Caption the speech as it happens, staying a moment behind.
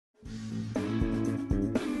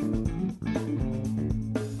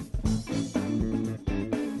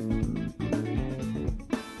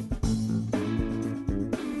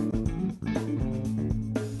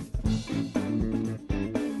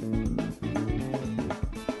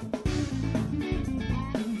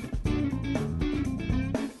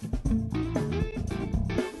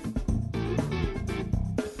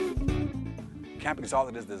Camp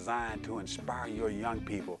Exalted is designed to inspire your young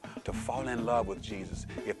people to fall in love with Jesus.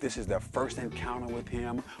 If this is their first encounter with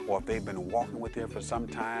Him, or if they've been walking with Him for some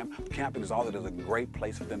time, Camp Exalted is a great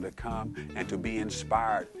place for them to come and to be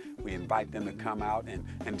inspired. We invite them to come out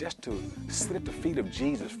and just to sit at the feet of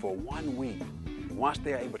Jesus for 1 week. Once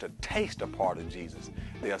they're able to taste a part of Jesus,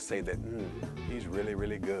 they'll say that, He's really,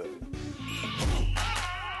 really good.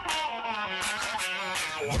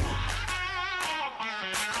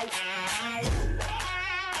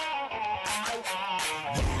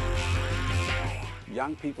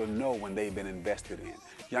 Young people know when they've been invested in.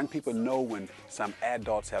 Young people know when some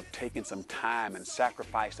adults have taken some time and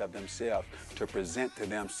sacrificed of themselves to present to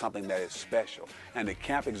them something that is special. And at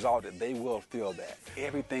Camp Exalted, they will feel that.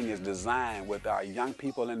 Everything is designed with our young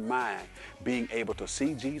people in mind, being able to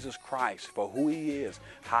see Jesus Christ for who He is,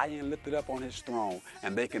 high and lifted up on His throne.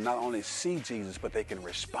 And they can not only see Jesus, but they can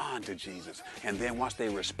respond to Jesus. And then once they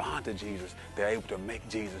respond to Jesus, they're able to make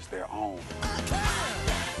Jesus their own.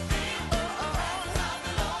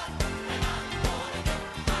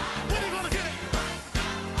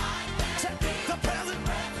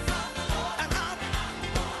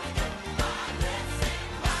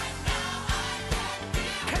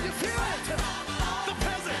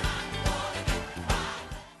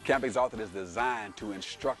 Camp Exalted is designed to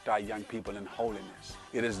instruct our young people in holiness.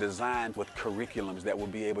 It is designed with curriculums that will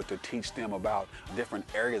be able to teach them about different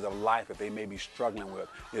areas of life that they may be struggling with.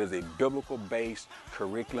 It is a biblical-based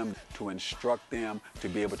curriculum to instruct them to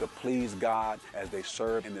be able to please God as they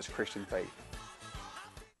serve in this Christian faith.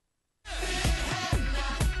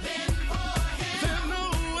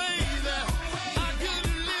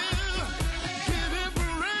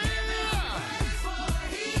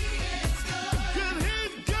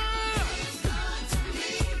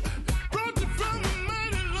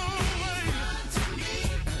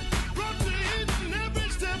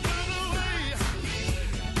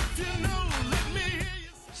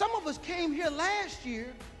 Some of us came here last year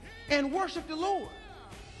and worshiped the Lord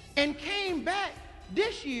and came back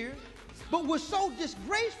this year, but were so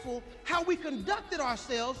disgraceful how we conducted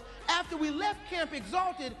ourselves after we left Camp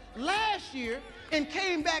Exalted last year and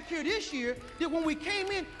came back here this year, that when we came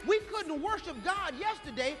in, we couldn't worship God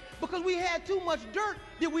yesterday because we had too much dirt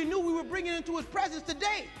that we knew we were bringing into His presence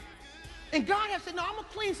today. And God has said, no, I'm going to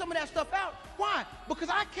clean some of that stuff out. Why? Because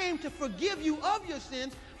I came to forgive you of your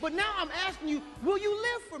sins, but now I'm asking you, will you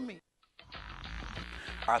live for me?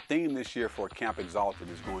 Our theme this year for Camp Exalted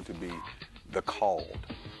is going to be the called.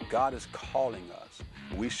 God is calling us.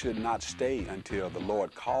 We should not stay until the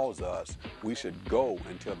Lord calls us. We should go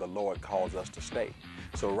until the Lord calls us to stay.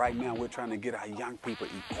 So right now we're trying to get our young people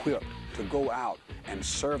equipped to go out and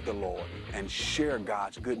serve the Lord and share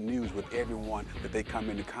God's good news with everyone that they come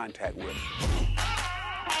into contact with.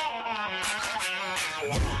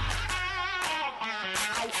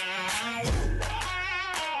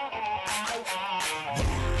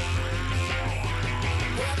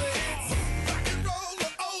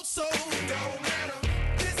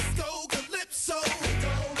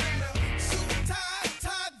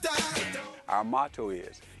 Our motto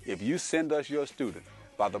is, if you send us your student,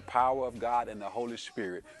 by the power of God and the Holy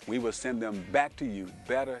Spirit, we will send them back to you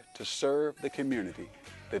better to serve the community,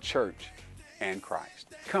 the church, and Christ.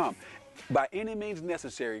 Come. By any means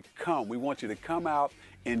necessary, come. We want you to come out,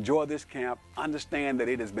 enjoy this camp, understand that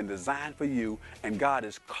it has been designed for you, and God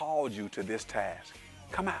has called you to this task.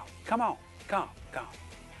 Come out. Come on. Come.